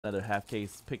Another half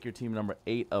case. Pick your team number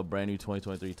 8 of brand new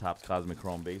 2023 Topps Cosmic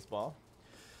Chrome Baseball.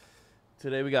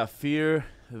 Today we got Fear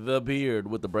the Beard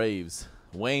with the Braves,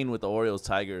 Wayne with the Orioles,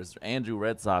 Tigers, Andrew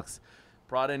Red Sox,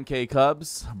 Prod NK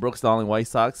Cubs, Brooks Stalling White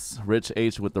Sox, Rich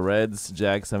H with the Reds,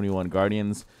 Jag 71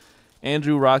 Guardians,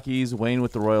 Andrew Rockies, Wayne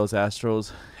with the Royals,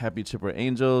 Astros, Happy Chipper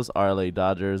Angels, RLA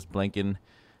Dodgers, Blanken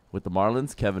with the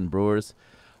Marlins, Kevin Brewers,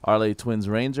 RLA Twins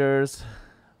Rangers,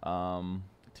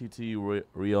 TT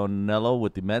Rionello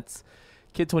with the Mets,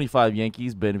 Kid 25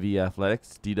 Yankees, Ben V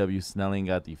Athletics, DW Snelling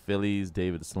got the Phillies,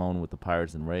 David Sloan with the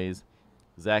Pirates and Rays,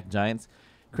 Zach Giants,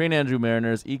 Crane Andrew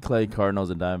Mariners, E Clay Cardinals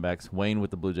and Diamondbacks, Wayne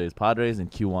with the Blue Jays Padres, and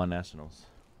Q1 Nationals.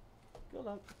 Good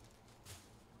luck.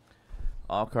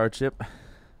 All card chip.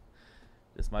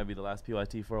 This might be the last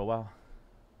PYT for a while.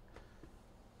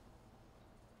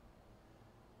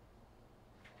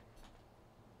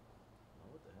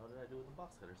 What the hell did I do with the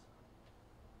box cutters?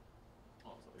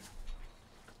 Oh, sorry.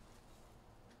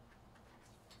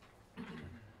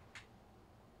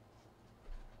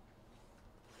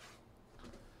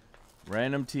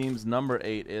 Random teams number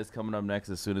 8 is coming up next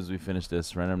as soon as we finish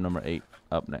this. Random number 8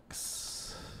 up next.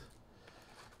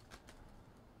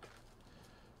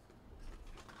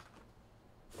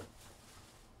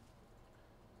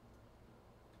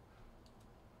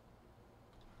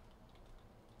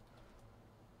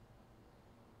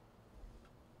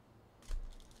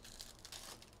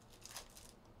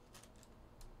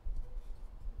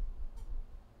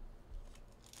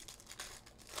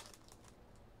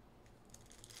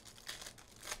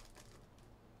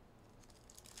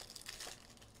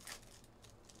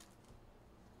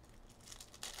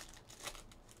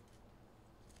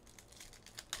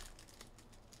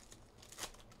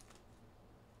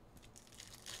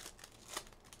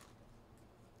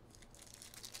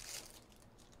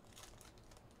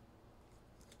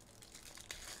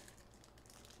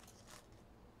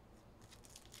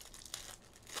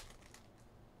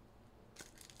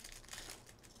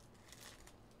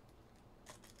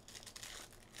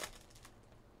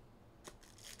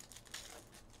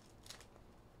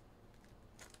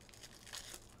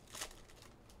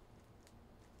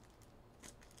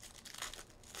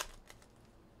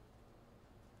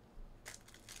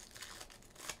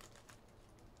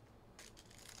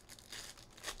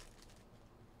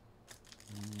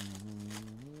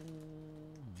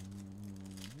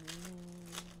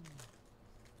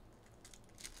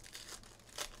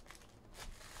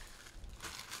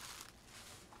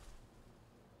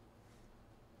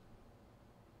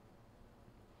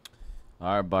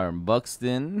 All right, Byron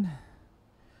Buxton.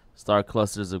 Star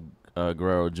clusters of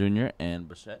Guerrero Jr. and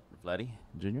Bichette Vladdy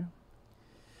Jr.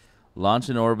 Launch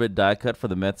and orbit die cut for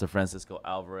the Mets of Francisco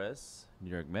Alvarez,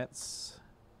 New York Mets.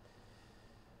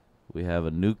 We have a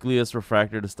nucleus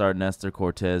refractor to start Nestor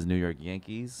Cortez, New York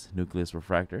Yankees. Nucleus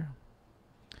refractor.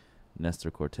 Nestor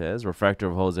Cortez. Refractor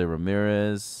of Jose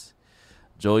Ramirez.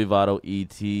 Joey Votto,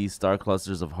 E.T. Star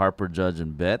clusters of Harper, Judge,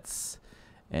 and Betts.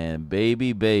 And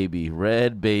baby,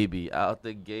 red baby, out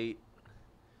the gate.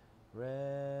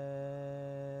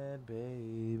 Red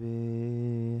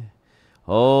baby.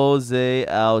 Jose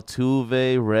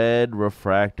Altuve, red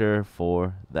refractor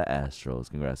for the Astros.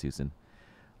 Congrats, Houston.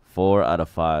 4 out of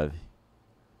 5.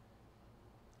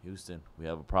 Houston, we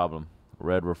have a problem.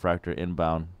 Red refractor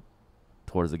inbound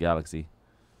towards the Galaxy.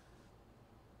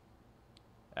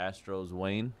 Astros,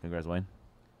 Wayne. Congrats, Wayne.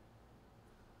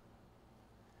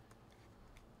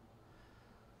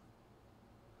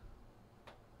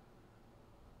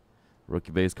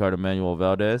 Rookie base card, Emmanuel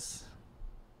Valdez.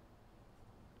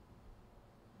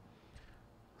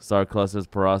 Star clusters,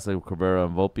 Peraza, Cabrera,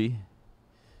 and Volpe.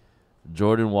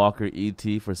 Jordan Walker,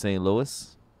 E.T. for St.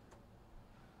 Louis.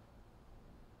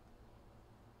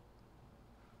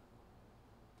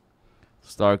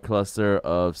 Star cluster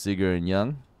of Seager and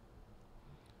Young.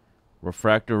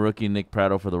 Refractor rookie, Nick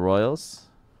Pratto for the Royals.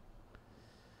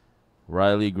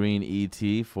 Riley Green,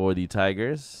 E.T. for the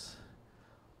Tigers.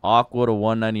 Aqua to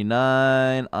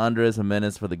 199. Andres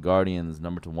Jimenez for the Guardians.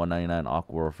 Number to 199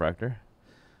 Aqua refractor.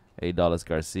 $8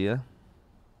 Garcia.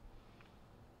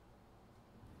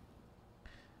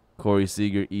 Corey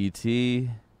Seager,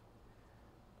 E.T.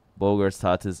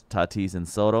 Bogarts, Tatis, and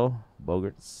Soto.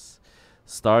 Bogarts.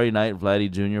 Starry Night,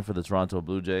 Vladdy Jr. for the Toronto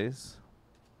Blue Jays.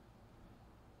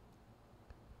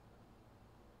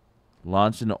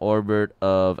 Launch in orbit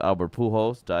of Albert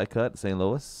Pujols, die cut, St.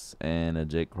 Louis, and a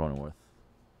Jake Cronenworth.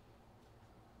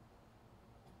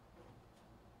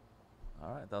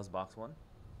 All right, that was box 1.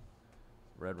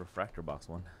 Red refractor box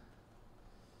 1.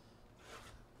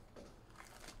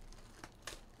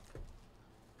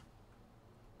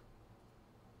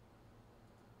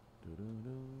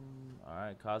 All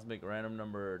right, Cosmic Random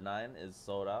number 9 is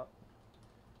sold out.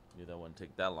 Knew that wouldn't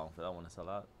take that long for that one to sell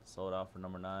out. Sold out for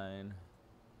number 9.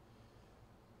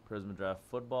 Prism Draft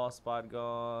Football spot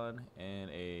gone. And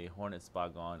a Hornet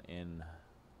spot gone in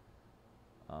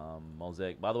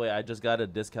Mosaic. By the way, I just got a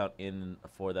discount in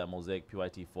for that Mosaic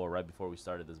PYT 4 right before we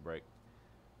started this break.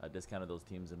 I discounted those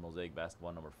teams in Mosaic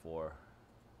Basketball number 4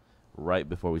 right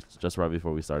before we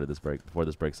started this break, before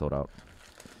this break sold out.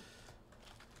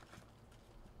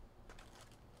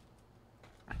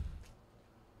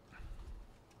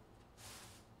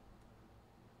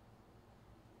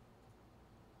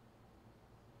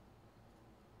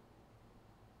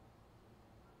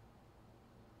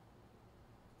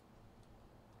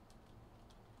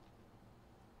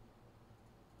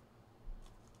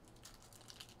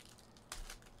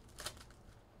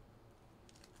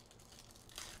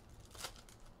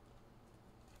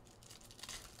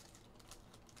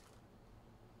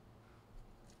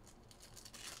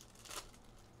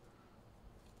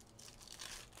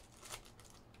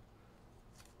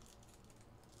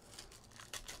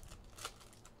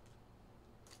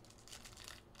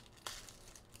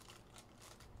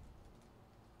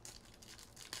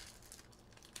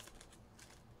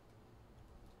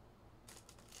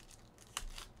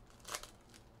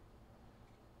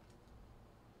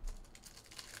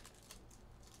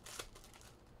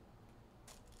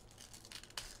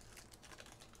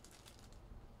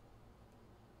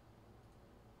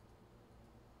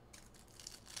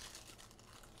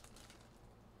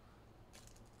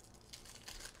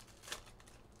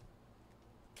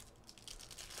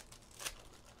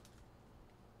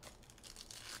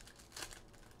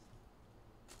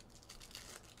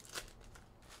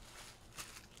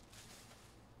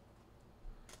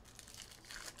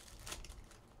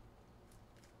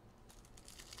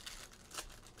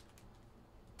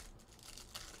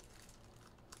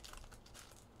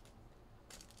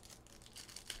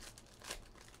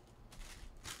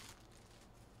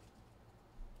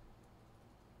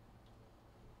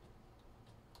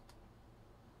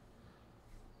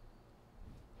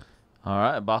 All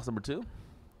right, box number 2.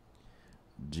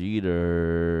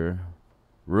 Jeter.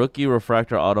 Rookie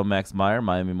Refractor Auto Max Meyer,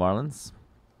 Miami Marlins.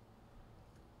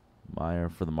 Meyer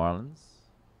for the Marlins.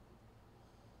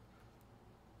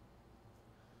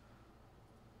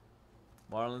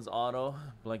 Marlins Auto,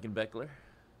 Blankenbeckler.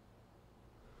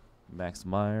 Max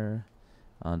Meyer.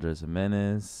 Andres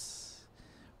Jimenez.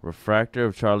 Refractor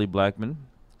of Charlie Blackmon.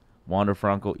 Wander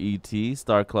Franco ET.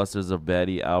 Star Clusters of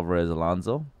Batty Alvarez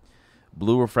Alonso.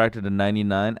 Blue Refractor to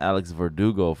 99, Alex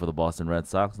Verdugo for the Boston Red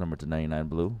Sox, number to 99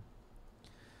 blue.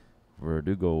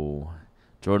 Verdugo.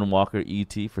 Jordan Walker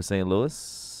ET for St.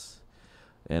 Louis.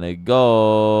 And a gold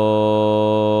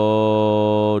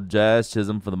Jazz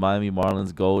Chisholm for the Miami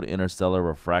Marlins, gold Interstellar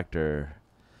Refractor.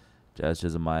 Jazz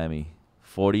Chisholm, Miami.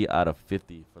 40 out of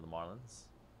 50 for the Marlins.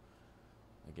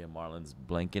 Again, Marlins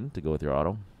blanking to go with your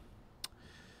auto.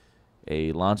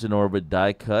 A Launch in Orbit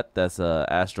die cut. That's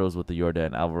Astros with the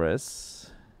Yordan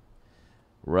Alvarez.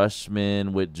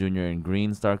 Rushman with Jr. in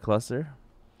green star cluster.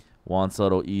 Juan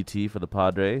Soto ET for the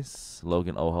Padres.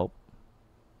 Logan O'Hope.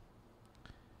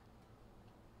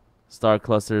 Star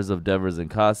clusters of Devers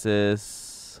and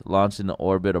Casas. Launch in the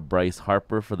Orbit of Bryce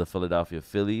Harper for the Philadelphia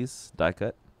Phillies. Die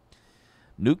cut.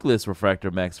 Nucleus Refractor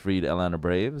Max Fried Atlanta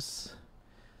Braves.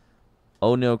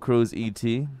 O'Neal Cruz ET.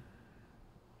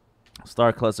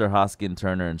 Star Cluster, Hoskin,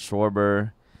 Turner, and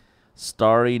Schwarber.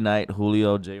 Starry Night,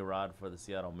 Julio J. Rod for the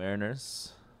Seattle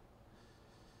Mariners.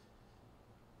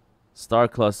 Star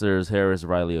Clusters, Harris,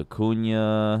 Riley,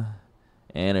 Acuna.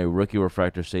 And a Rookie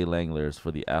Refractor, Shea Langlers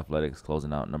for the Athletics,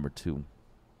 closing out number 2.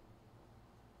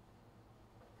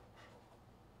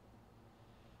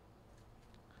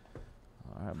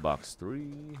 All right, box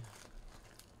 3.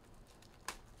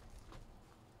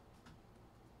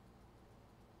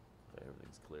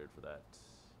 Everything's cleared for that.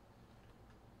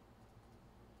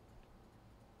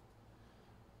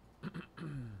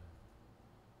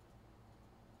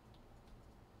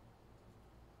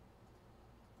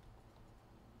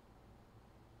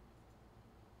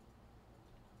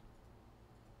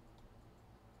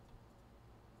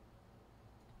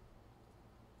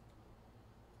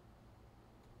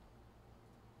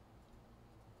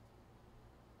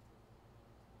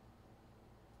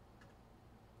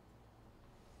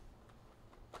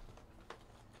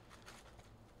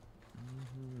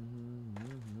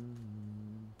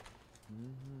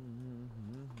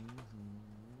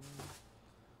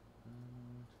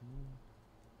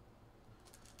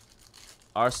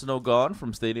 Arsenal gone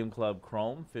from Stadium Club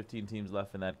Chrome. 15 teams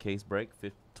left in that case break.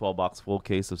 12-box full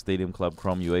case of Stadium Club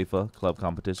Chrome UEFA Club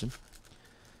Competition.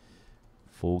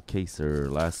 Full caser.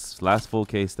 Last full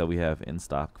case that we have in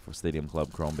stock for Stadium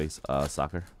Club Chrome Base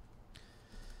Soccer.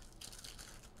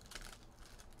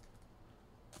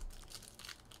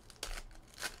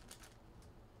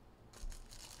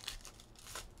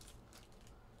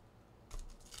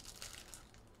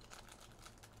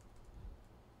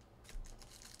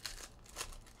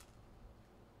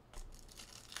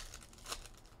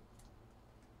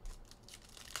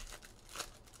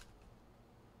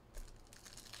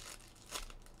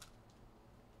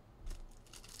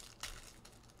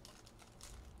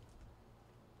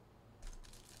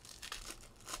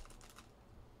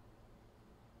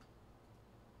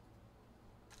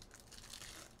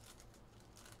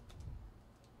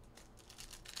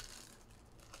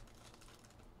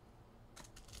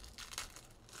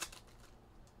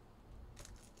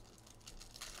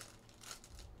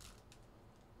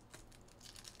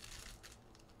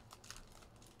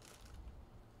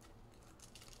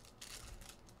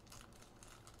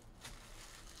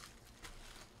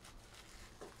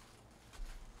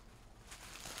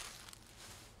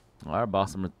 All right,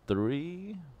 box number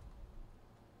 3.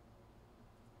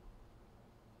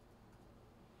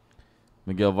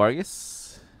 Miguel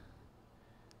Vargas.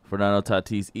 Fernando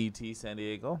Tatis, ET, San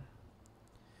Diego.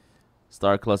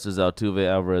 Star Clusters, Altuve,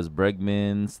 Alvarez,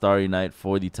 Bregman. Starry Night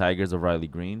for the Tigers of Riley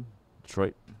Green,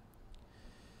 Detroit.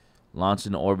 Launch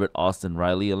in Orbit, Austin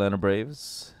Riley, Atlanta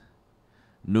Braves.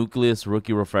 Nucleus,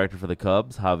 Rookie Refractor for the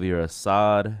Cubs, Javier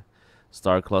Assad.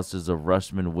 Star Clusters of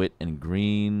Rushman, Witt, and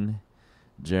Green.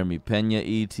 Jeremy Pena,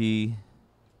 ET.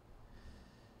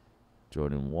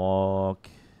 Jordan Walk.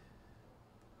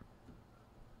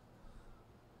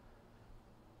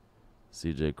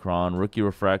 CJ Cron, Rookie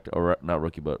Refractor, or not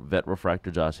rookie, but Vet Refractor,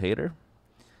 Josh Hader.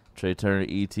 Trey Turner,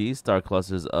 ET. Star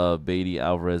Clusters of Beatty,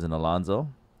 Alvarez, and Alonso.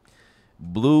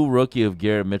 Blue Rookie of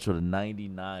Garrett Mitchell to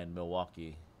 99,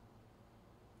 Milwaukee.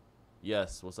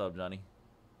 Yes, what's up, Johnny?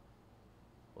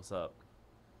 What's up?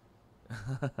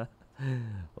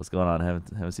 What's going on?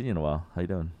 Haven't seen you in a while. How you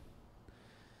doing?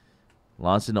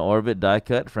 Launched into Orbit, die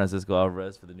cut, Francisco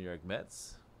Alvarez for the New York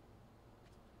Mets.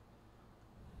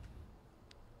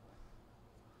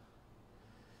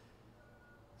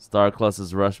 Star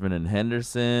Clusters, Rushman and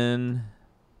Henderson.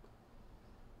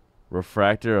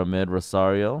 Refractor, Ahmed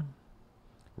Rosario.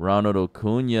 Ronald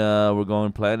Acuna. We're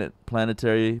going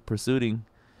planetary pursuing.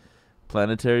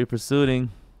 Planetary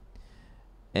pursuing.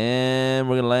 And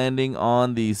we're landing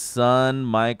on the Sun,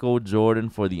 Michael Jordan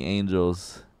for the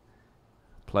Angels.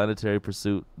 Planetary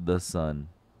Pursuit, the Sun.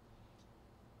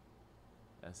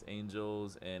 That's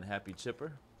Angels and Happy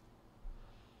Chipper.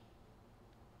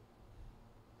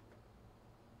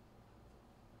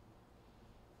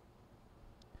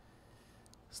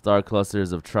 Star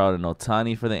Clusters of Trout and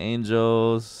Otani for the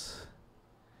Angels.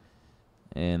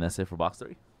 And that's it for box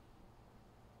 3.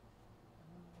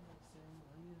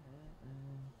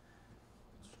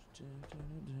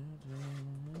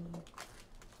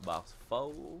 Box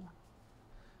 4.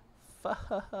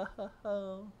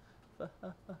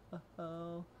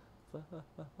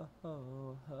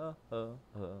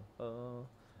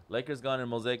 Lakers gone in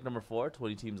Mosaic number 4.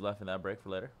 20 teams left in that break for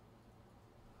later.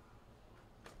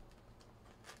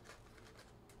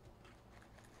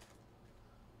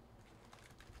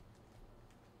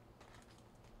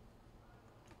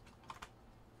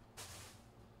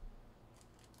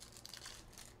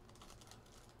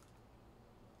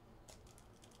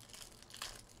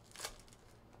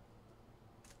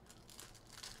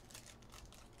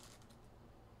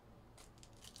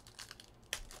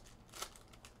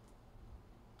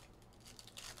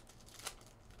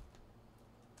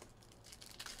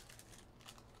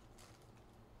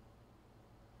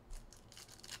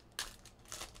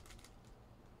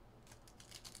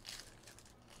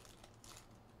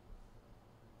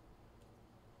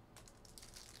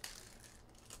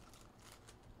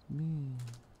 Me.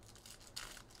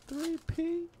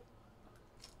 3P.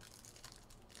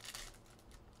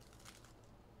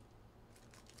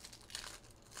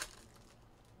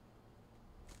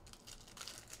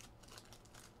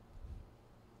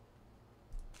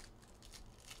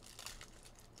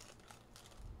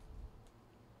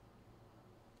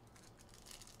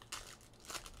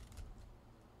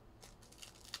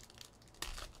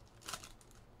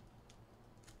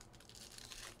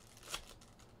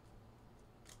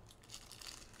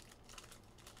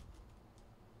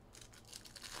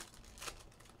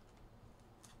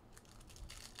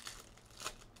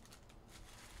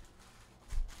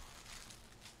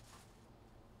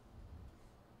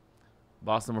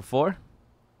 Box number 4.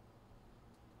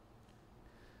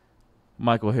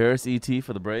 Michael Harris, ET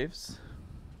for the Braves.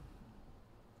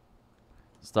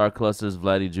 Star Clusters,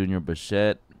 Vladdy Jr.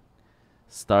 Bichette.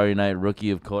 Starry Night rookie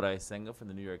of Kodai Senga for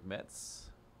the New York Mets.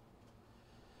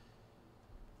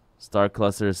 Star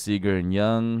Cluster Seager and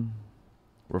Young.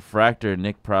 Refractor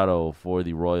Nick Prado for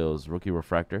the Royals, rookie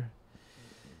refractor.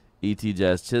 E.T.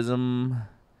 Jazz Chisholm.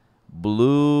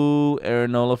 Blue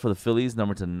Aaron Nola for the Phillies,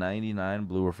 number /99,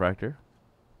 blue refractor.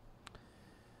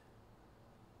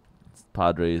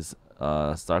 Padres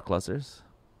Star Clusters.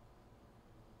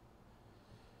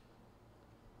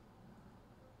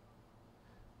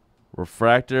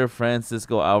 Refractor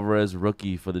Francisco Alvarez,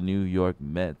 rookie for the New York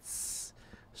Mets.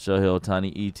 Shohei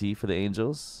Ohtani ET for the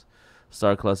Angels.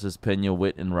 Star Clusters Pena,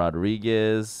 Witt, and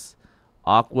Rodriguez.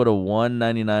 Aqua to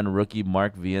 199 rookie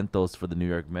Mark Vientos for the New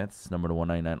York Mets, number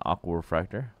 /199 Aqua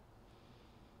refractor.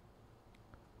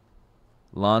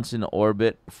 Launch in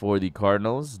Orbit for the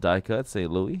Cardinals, die cut St.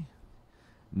 Louis.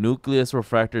 Nucleus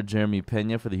refractor Jeremy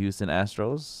Pena for the Houston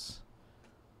Astros.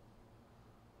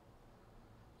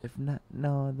 If not,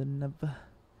 no, then never.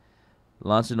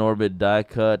 Launch in Orbit die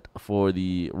cut for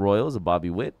the Royals of Bobby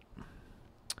Witt.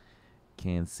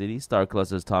 Kansas City Star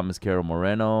Clusters Thomas Carroll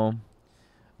Moreno.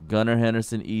 Gunnar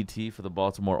Henderson ET for the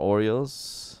Baltimore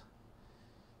Orioles.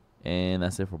 And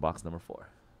that's it for box number 4.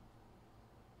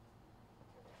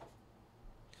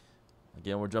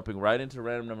 Again, we're jumping right into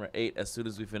random number 8 as soon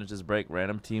as we finish this break.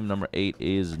 Random team number 8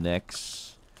 is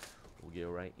next. We'll get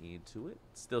right into it.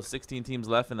 Still 16 teams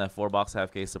left in that 4-box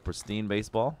half case of pristine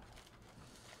baseball.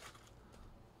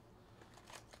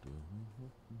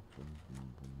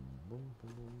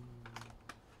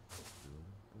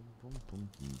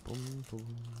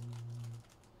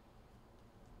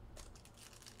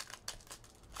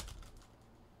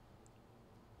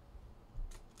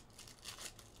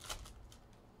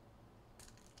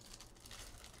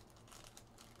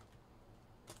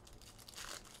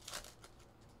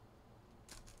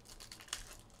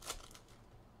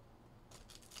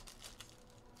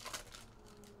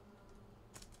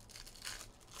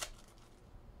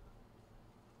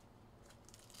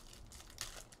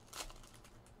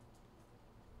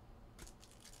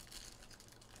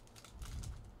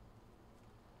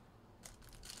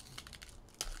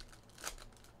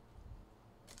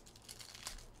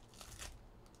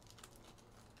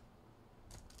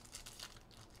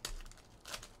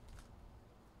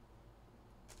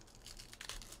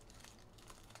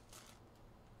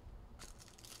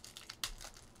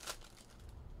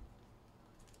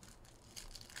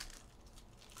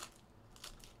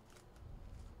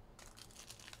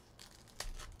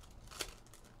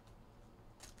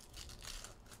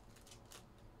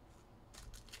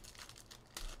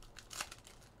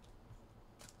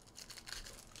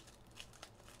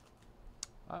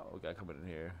 Oh, we got coming in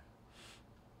here.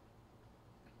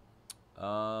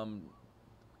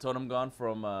 Tottenham gone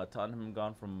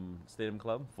from Stadium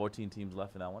Club. 14 teams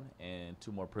left in that one, and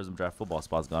 2 more Prism Draft football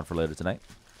spots gone for later tonight.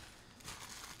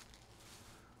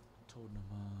 Tottenham,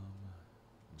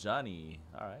 Johnny.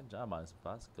 All right, John buying some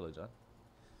spots. Good luck, John.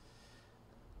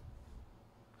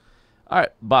 All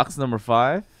right, box number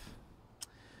 5.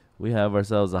 We have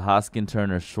ourselves a Hoskin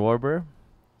Turner Schwarber.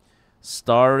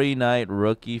 Starry Night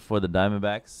rookie for the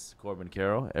Diamondbacks, Corbin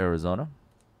Carroll, Arizona.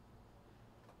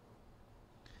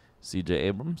 C.J.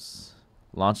 Abrams.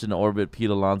 Launch into Orbit, Pete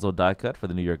Alonso die cut for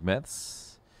the New York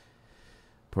Mets.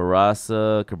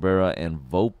 Peraza, Cabrera, and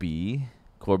Volpe.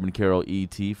 Corbin Carroll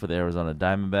ET for the Arizona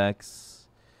Diamondbacks.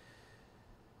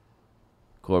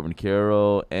 Corbin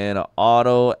Carroll. And an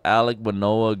auto, Alek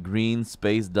Manoah green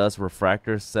space dust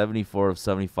refractor, 74 of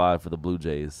 75 for the Blue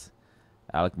Jays.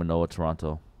 Alek Manoah,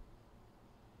 Toronto.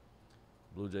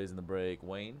 Blue Jays in the break.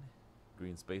 Wayne,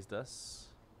 green space dust.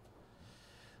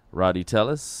 Roddy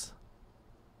Tellis.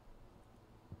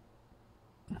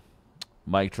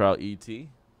 Mike Trout ET.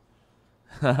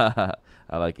 I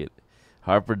like it.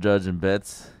 Harper, Judge, and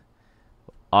Betts.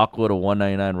 Aqua to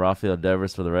 199 Rafael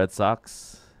Devers for the Red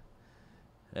Sox.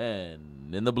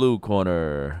 And in the blue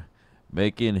corner,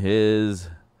 making his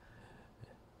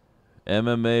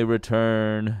MMA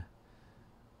return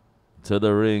to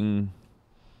the ring,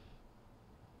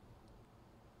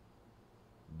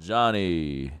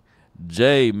 Johnny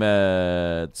J.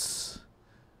 Metz.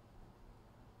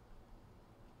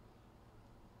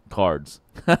 Cards.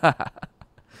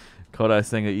 Kodai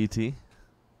Senga ET.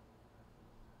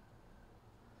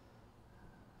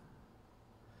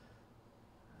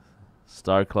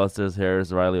 Star Clusters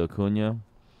Harris Riley Acuna.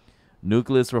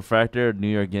 Nucleus Refractor New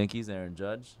York Yankees Aaron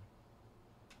Judge.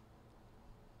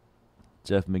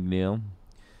 Jeff McNeil.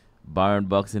 Byron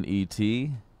Buxton ET.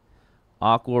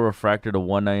 Aqua Refractor to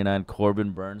 199 Corbin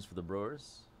Burns for the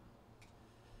Brewers.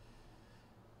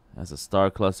 That's a Star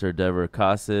Cluster Dever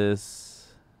Casas.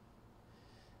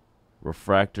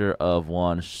 Refractor of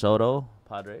Juan Soto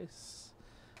Padres.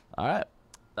 All right.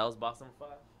 That was box number 5.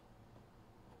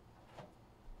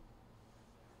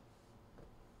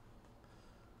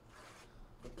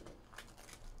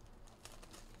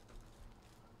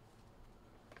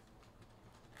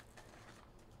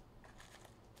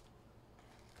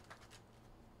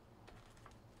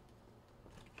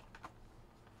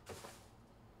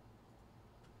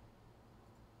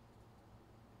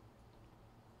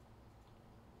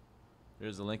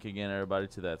 Here's the link again, everybody,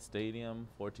 to that stadium.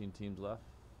 14 teams left.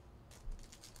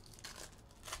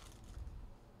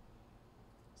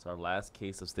 It's our last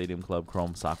case of Stadium Club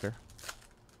Chrome Soccer.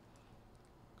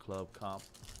 Club Comp.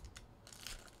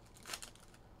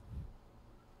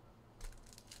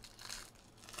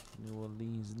 New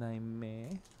Orleans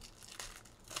Nightmare.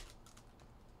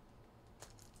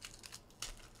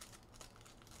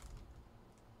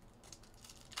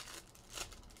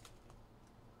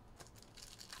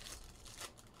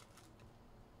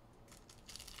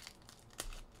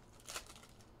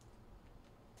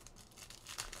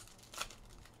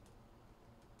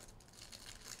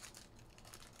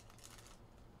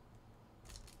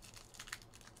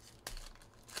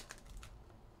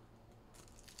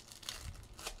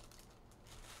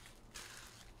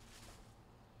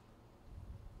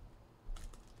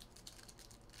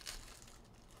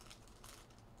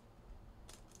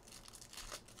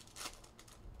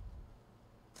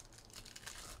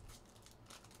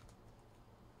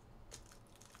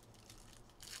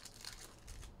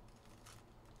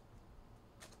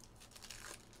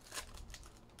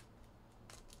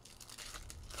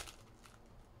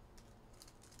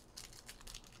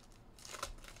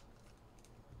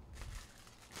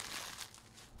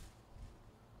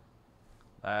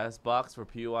 Last box for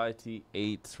PYT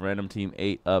 8. Random team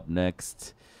 8 up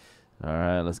next. All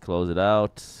right, let's close it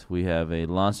out. We have a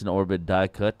Launch in Orbit die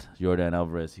cut. Jordan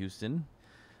Alvarez, Houston.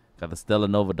 Got the Stella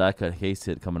Nova die cut case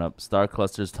hit coming up. Star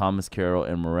Clusters, Thomas Carroll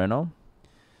and Moreno.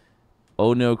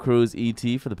 O'Neal Cruz ET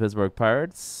for the Pittsburgh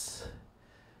Pirates.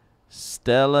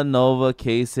 Stella Nova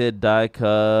case hit die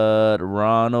cut.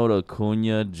 Ronald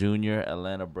Acuna Jr.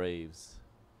 Atlanta Braves.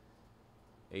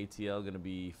 ATL going to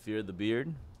be Fear the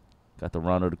Beard. Got the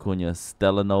Ronald Acuna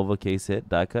Stella Nova case hit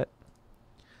die cut.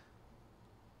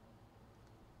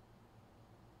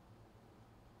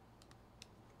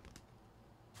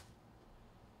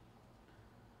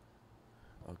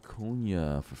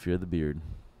 Acuna for Fear the Beard.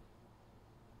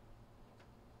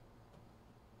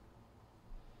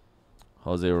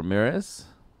 Jose Ramirez.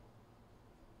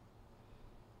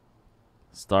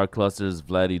 Star Clusters,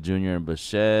 Vladdy Jr. and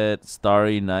Bichette.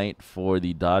 Starry Night for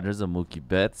the Dodgers of Mookie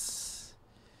Betts.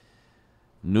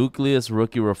 Nucleus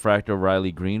Rookie Refractor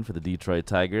Riley Green for the Detroit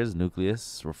Tigers.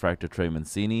 Nucleus Refractor Trey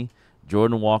Mancini.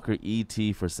 Jordan Walker ET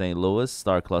for St. Louis.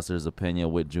 Star Clusters of Pena,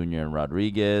 Witt Jr. and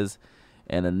Rodriguez.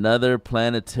 And another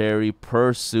Planetary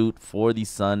Pursuit for the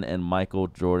Sun and Michael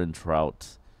Jordan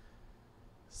Trout.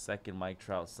 Second Mike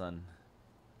Trout Sun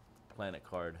Planet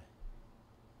card.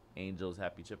 Angels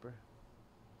Happy Chipper.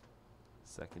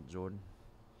 Second Jordan.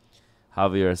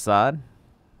 Javier Assad.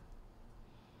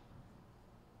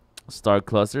 Star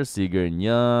Cluster, Seager and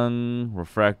Young.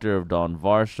 Refractor of Don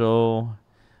Varsho.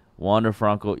 Wander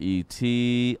Franco ET.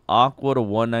 Aqua to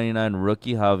 199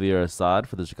 rookie, Javier Assad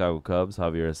for the Chicago Cubs.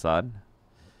 Javier Assad.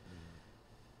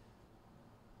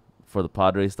 For the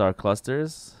Padres Star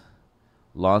Clusters.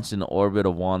 Launched in orbit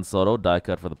of Juan Soto, die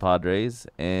cut for the Padres.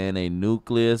 And a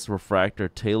Nucleus Refractor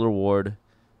Taylor Ward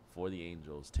for the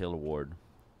Angels. Taylor Ward.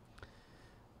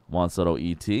 Juan Soto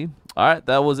ET. All right,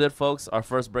 that was it, folks. Our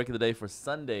first break of the day for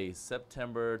Sunday,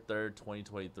 September 3rd,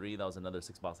 2023. That was another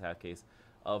 6-box half case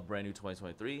of brand new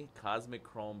 2023 Cosmic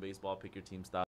Chrome Baseball. Pick your team style.